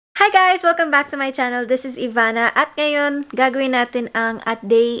Hi guys! Welcome back to my channel. This is Ivana at ngayon gagawin natin ang A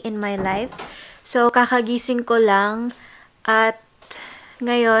Day in My Life. So kakagising ko lang at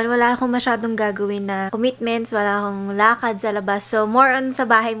ngayon wala akong masyadong gagawin na commitments, wala akong lakad sa labas. So more on sa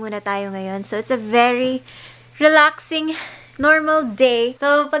bahay muna tayo ngayon. So it's a very relaxing, normal day.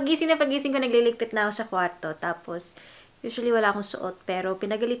 So pagising ko nagliligpit na ako sa kwarto. Tapos usually wala akong suot pero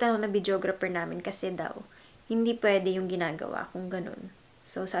pinagalitan ako ng videographer namin kasi daw hindi pwede yung ginagawa kung ganun.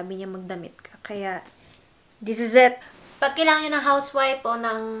 So, sabi niya magdamit ka. Kaya, this is it. Pag kailangan niyo ng housewife o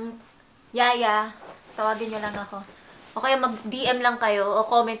ng yaya, tawagin niyo lang ako. O kaya mag-DM lang kayo o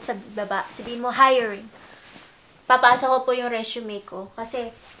comment sa baba. Sabihin mo, hiring. Papasa ko po yung resume ko.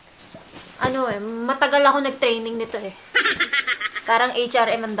 Kasi, matagal ako nag-training nito eh. Parang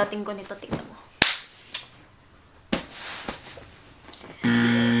HRM ang dating ko nito. Tingnan mo.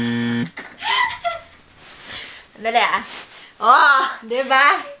 Dali ah. Oh,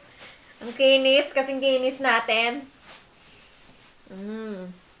 diba? Ang kinis, kasing kinis natin.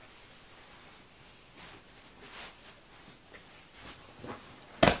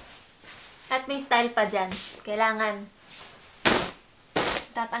 At may style pa dyan. Kailangan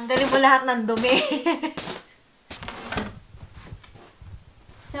tatanggalin mo lahat ng dumi.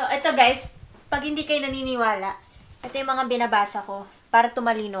 So, ito guys, pag hindi kayo naniniwala, ito yung mga binabasa ko para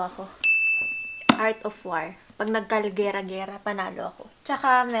tumalino ako. Art of War. Pag nagkalgera-gera, panalo ako.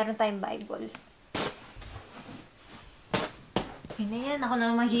 Tsaka, meron tayong Bible. Yun na yan. Ako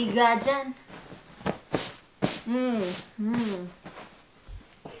na mahiga dyan.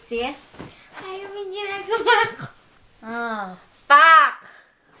 See? Ayaw mo ginagawa ko. Pak!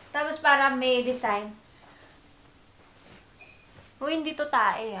 Tapos para may design. Hindi to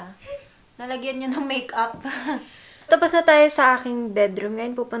tae Nalagyan niya ng makeup. Tapos na tayo sa aking bedroom.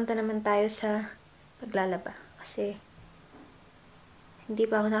 Ngayon pupunta naman tayo sa paglalaba. Kasi, hindi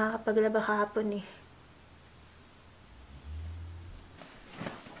pa ako nakakapaglaba kahapon eh.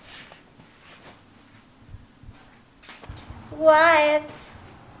 What?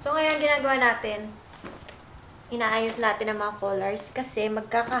 So, ngayon ginagawa natin, inaayos natin ang mga colors kasi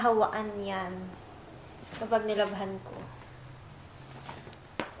magkakahawaan yan kapag nilabahan ko.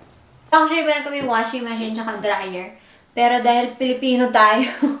 Actually, meron kami washing machine tsaka dryer. Pero dahil Pilipino tayo,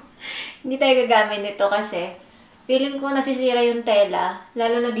 hindi tayo gagamit nito kasi feeling ko nasisira yung tela,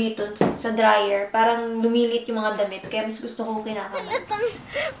 lalo na dito sa dryer. Parang lumilit yung mga damit, kaya mas gusto ko kinakaman.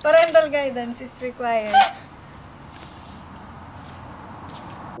 Parental guidance is required.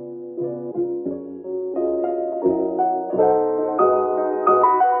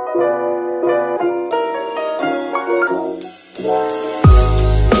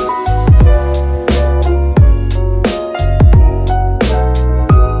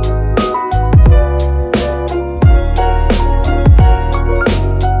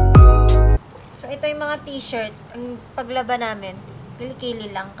 T-shirt, ang paglaba namin, kilikili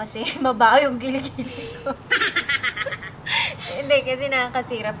lang kasi mabaho yung kilikili ko. Hindi, kasi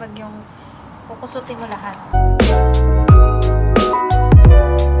nakakasira pag yung kukusutin mo lahat.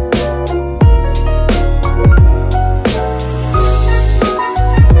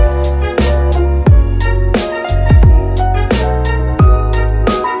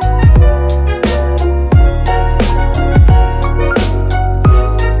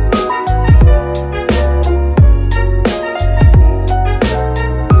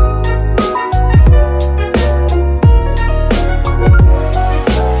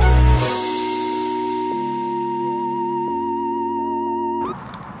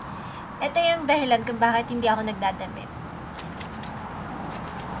 Ito yung dahilan kung bakit hindi ako nagdadamit.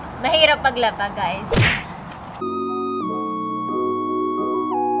 Mahirap paglaba, guys.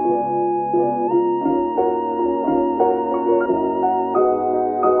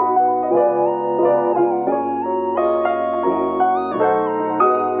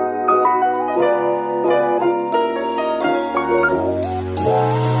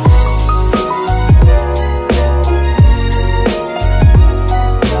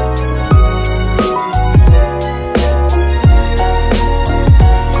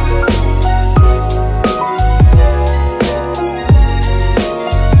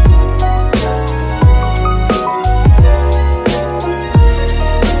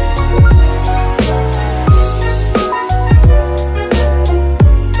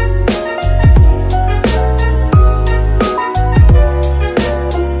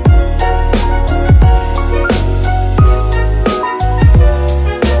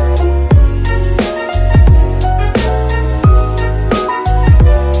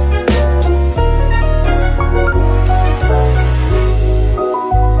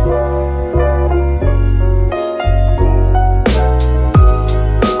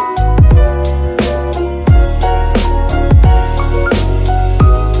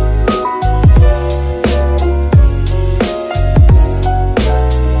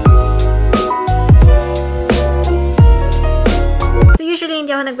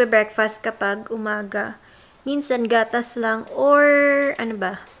 Usually, hindi ako nagbe-breakfast kapag umaga. Minsan, gatas lang or, ano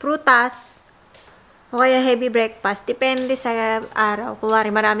ba, prutas. O kaya heavy breakfast. Depende sa araw. Kunwari,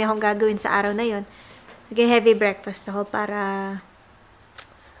 marami akong gagawin sa araw na yon. Heavy breakfast ako para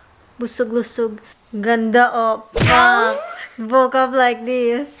busog-lusog. Ganda, oh. Wow. Woke up like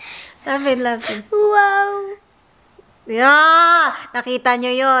this. Lapit. Wow! Yeah! Nakita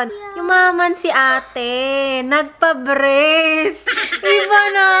nyo yon. Yeah. Yumaman si ate. Nagpa-brace.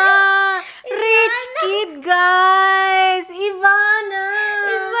 Ivana! Rich kid, guys! Ivana!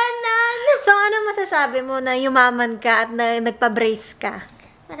 So, ano masasabi mo na yumaman ka at nagpa-brace ka?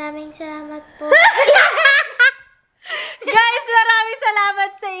 Maraming salamat po. Guys, maraming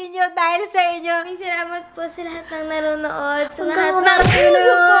salamat sa inyo dahil sa inyo. Maraming salamat po sa lahat ng nanonood. Sa Lahat lahat ng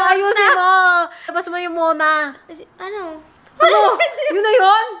support. Ayusin mo! Labas mo yung Mona. Ano? Ano? Yun na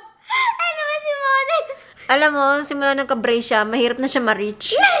yun? Ano ba si Mona? Alam mo, simula nung ka-brace siya, mahirap na siya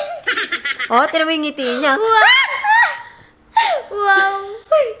ma-reach. Oh, tinan mo yung ngiti niya. Wow!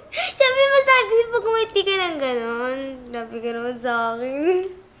 Sabi mo sa akin, pag kumiti ka ng gano'n, grabe ka naman sa akin.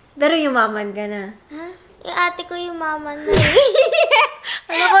 Pero yumaman ka na. Ha? Yung ate ko yung mama na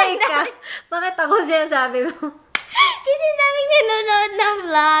Alam mo, ikaw, bakit ako sinasabi mo? Kasi daming nanonood ng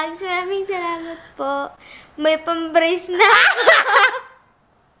vlogs. Maraming salamat po. May pambrace na.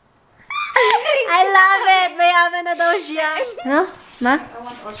 I love it! Mayaman na daw siya. No? Ma? I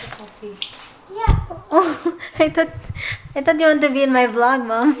want also coffee. Yeah. Oh, I thought you want to be in my vlog,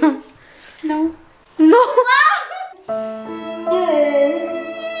 Mom. No. No!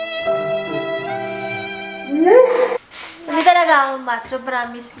 Hindi talaga ako macho,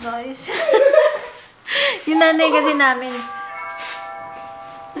 promise, guys. Yung nanay kasi namin.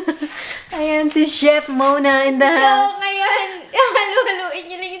 Ayan, si Chef Mona in the So, house. ngayon, halu-haluin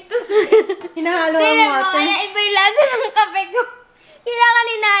niyo lang yung tubig. Hinahalo ang Tingnan mo, water. kaya iba yung lasa ng kape ko. Kailangan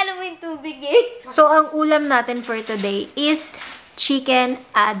hinahalo mo yung tubig eh. So, ang ulam natin for today is chicken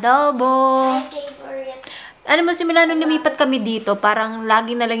adobo. My favorite. Alam mo, simula nung lumipat kami dito, parang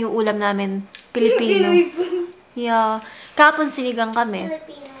lagi na lang yung ulam namin, Pilipino. Yeah. Kapon sinigang kami.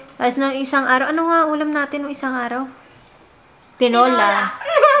 Filipino. Tapos nung isang araw, ano nga ulam natin nung isang araw? Tinola.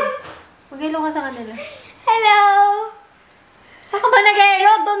 Mag-hello ka sa kanila. Hello! Ako ba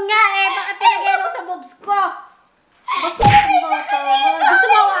nag-hello? Doon nga eh. Bakit ka nag-hello sa boobs ko? Gusto mo bata. Gusto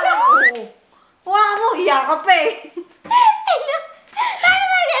mo hawakan ko? Hawakan mo, hiya ka pa eh. Hello! Paano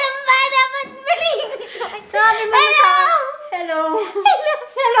ba ganun ba? Dapat balikin ko. Sabi mo sa hello. Hello!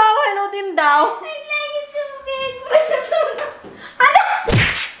 Hello, hello din daw. I'd like it tubig. Masusunog. Ano?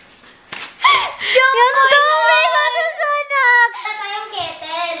 Yung tubig masusunog. Wala tayong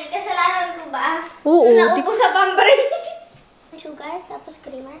kettle. Kasalanan ko ba? Oo. Naupo sa pambray. Sugar, tapos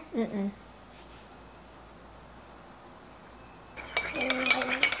creamer.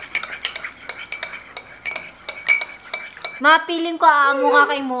 Mapiling ko aamo ka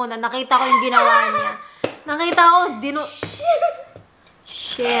kay Mona. Nakita ko yung ginawa niya. Nakita ko,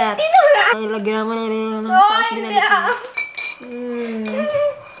 Shit. Ay, lagyan naman nila. Tapos binalik mo.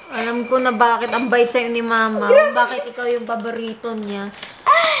 Alam ko na bakit ang bait sa'yo ni Mama. Bakit ikaw yung paborito niya.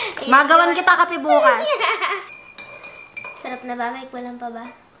 Magawan kita kape bukas. Sarap na ba? May kulang pa ba?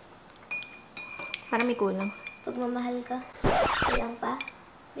 Parang may kulang. Pagmamahal ka. Kulang pa?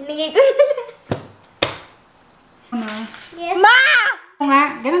 Binigay ko na. Ma. Yes. Ma! Oo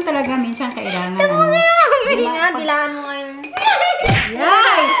nga, ganun talaga minsan kailangan. Hindi nga, dilaan mo ngayon.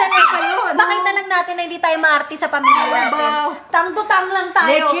 Yay! Saan na kayo? Pakita lang natin na hindi tayo maarte sa pamilya natin. Wow. Tang-tutang lang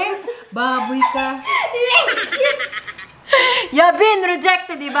tayo. Leche? Baboy ka. Yabin,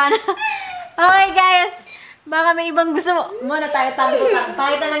 rejected, diba? Okay, guys. Baka may ibang gusto mo. Muna tayo tang-tutang.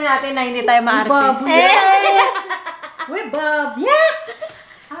 Pakita lang natin na hindi tayo maarte. Baboy. Uy, Bob. Yeah!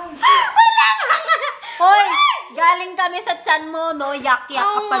 Hoy! Galing kami sa tiyan mo, no? Yak-yak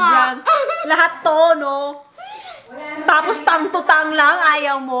ka pa dyan. Lahat to, no? Tapos tang-tutang lang,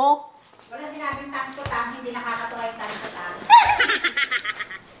 ayaw mo. Wala sinabing tang-tutang, hindi nakakatuwa yung tang-tutang.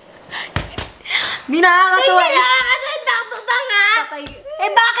 Hindi nakakatuwa. Hindi nakakatuwa yung tang-tutang ha! Patay.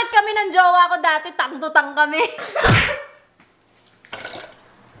 Eh, bakit kami ng jowa ko dati? Tang-tutang kami.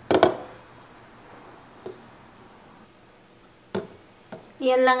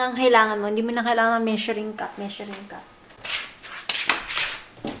 Yan lang ang kailangan mo. Hindi mo na kailangan ng measuring cup. Measuring cup.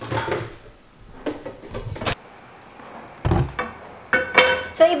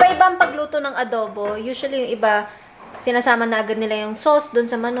 So, iba-iba ang pagluto ng adobo. Usually, yung iba, sinasama na agad nila yung sauce doon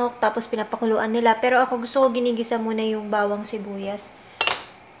sa manok, tapos pinapakuluan nila. Pero ako gusto ko ginigisa muna yung bawang sibuyas.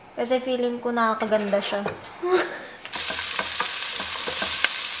 Kasi feeling ko nakakaganda siya.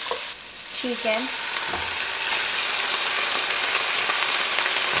 Chicken.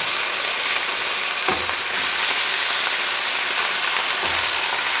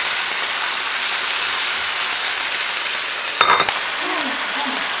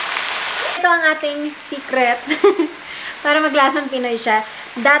 ang ating secret. Para maglasang Pinoy siya.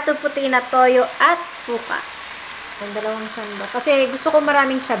 Dato puti na toyo at suka. Ang dalawang sandok. Kasi gusto ko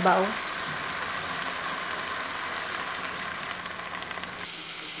maraming sabaw.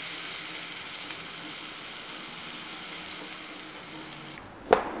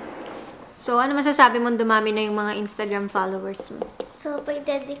 So, ano masasabi mo dumami na yung mga Instagram followers mo? So,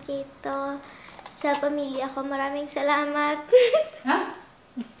 pag-dedicate to sa pamilya ko, maraming salamat. Ha?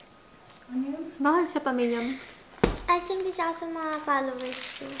 Bakit sa pamilya mo? At syempre tsaka sa mga followers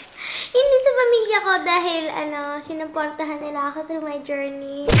ko. Hindi sa pamilya ko dahil, sinuportahan nila ako through my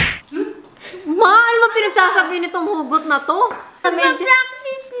journey. Ma, ano ba pinagsasabi nitong hugot na to?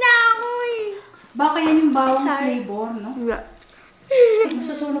 Nag-practice na ako eh. Baka yan yung bawang flavor, no?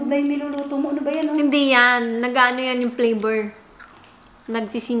 Masusunog na yung niluluto mo. Ano ba yan, no? Hindi yan. Nag-ano yan yung flavor.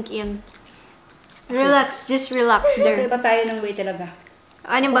 Nagsisink in. Relax. Just relax there. Iba tayo ng way talaga.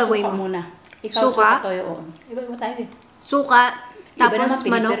 Ano ba way Suka mo? muna. Ikaw Suka? suka toyo. Oo. Iba tayo eh. Suka. Iba Tapos naman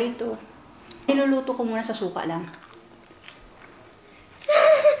manok. pinipirito. Niluluto ko muna sa suka lang.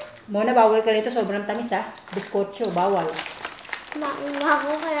 Muna, bawal ka rito. Sobrang tamis ha. Biskotso, bawal. Mauna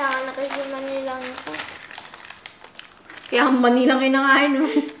ako kaya nakisiman ko. Kaya ang manilang kinakain, no?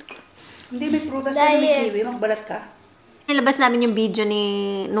 Hindi, may prutas na may kiwi. Magbalat ka. Nilabas namin yung video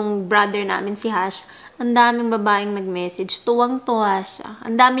nung brother namin, si Hash. Ang daming babaeng nag-message. Tuwang-tuwa siya.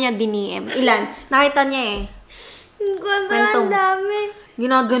 Ang dami niya diniem. Ilan? Nakita niya eh. Hindi ko alam, parang Kwentong. ang dami.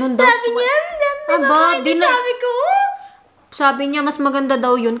 Ginaganon daw. Sabi niya, ang dami Aba, mga di na- sabi ko, oh. Sabi niya, mas maganda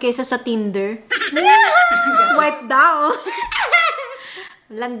daw yun kaysa sa Tinder. Swipe daw.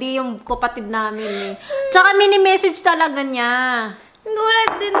 Landi yung kapatid namin eh. Tsaka mini-message talaga niya.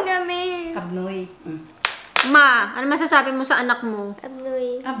 Gulat din kami. Abnoy. Ma, ano masasabi mo sa anak mo?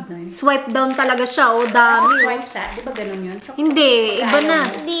 Abnoy. Abnoy. Swipe down talaga siya, oh, dami. Oh. Swipe sa, di ba ganun yun? Hindi, iba na.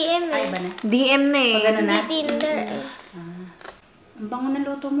 DM Ay, eh. iba na. DM na eh. Pag ganun na. Hindi Tinder eh. Ang bango ng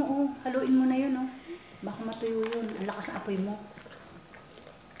luto mo, oh. Haluin mo na yun, oh. Baka matuyo yun. Ang lakas ng apoy mo.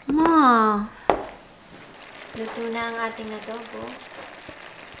 Ma. Luto na ang ating adobo.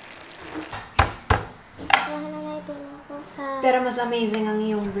 Kaya na nga ito ako sa... Pero mas amazing ang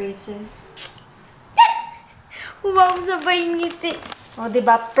iyong braces. Wow, sabay ngiti. O, oh,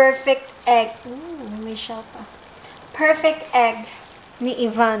 diba? Perfect egg. Ooh, may shell pa. Perfect egg ni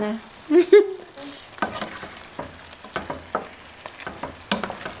Ivana.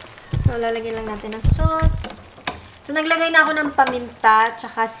 So, lalagyan lang natin ng sauce. So, naglagay na ako ng paminta,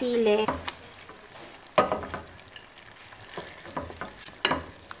 tsaka sili.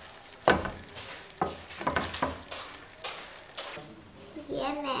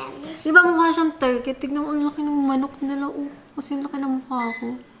 Yeah, man. Di ba mukha siyang turkey? Tignan mo, ang laki ng manok nila. Oh, kasi ang laki ng mukha ko.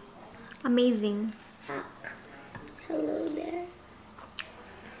 Amazing. Hello there.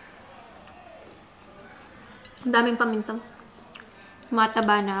 Ang daming pamintang.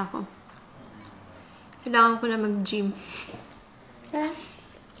 Mataba na ako. Kailangan ko na mag-gym. Tara.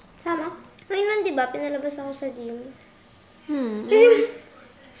 Tama. Ngayon nun, di ba? Pinalabas ako sa gym.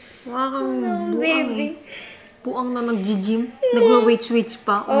 Mukha kang buang Baby. eh. Buang na nag-gym. Nagwa-weights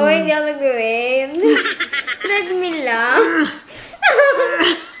pa. Oh, hindi ako nag-wave. Treadmill lang.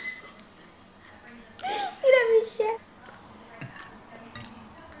 Grabe siya.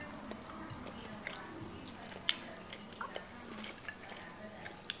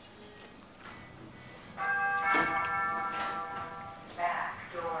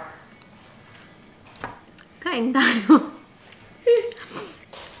 Kain tayo.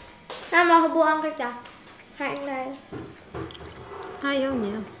 Tama, kabuang kita. Kain tayo. Ayaw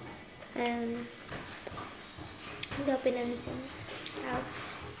niya. Hindi ako pinansin. Ouch.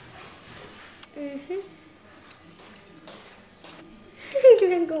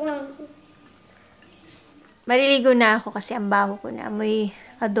 Ginagawa ko. Maliligo na ako kasi ang baho ko na. May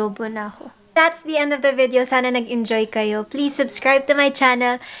adobo na ako. That's the end of the video. Sana nag-enjoy kayo. Please subscribe to my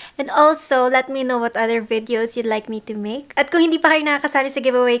channel and also let me know what other videos you'd like me to make. At kung hindi pa kayo nakakasali sa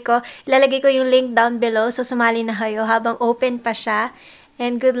giveaway ko, ilalagay ko yung link down below so sumali na kayo habang open pa siya.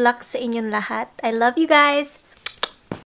 And good luck sa inyong lahat. I love you guys!